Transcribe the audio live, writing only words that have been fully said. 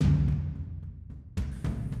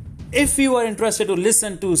If you are interested to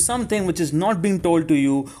listen to something which is not being told to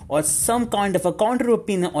you, or some kind of a counter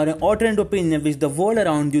opinion or an alternate opinion which the world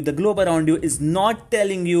around you, the globe around you is not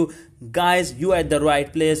telling you, guys, you are at the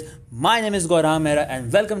right place. My name is Gaurav Mehra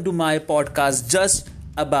and welcome to my podcast, Just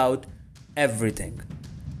About Everything.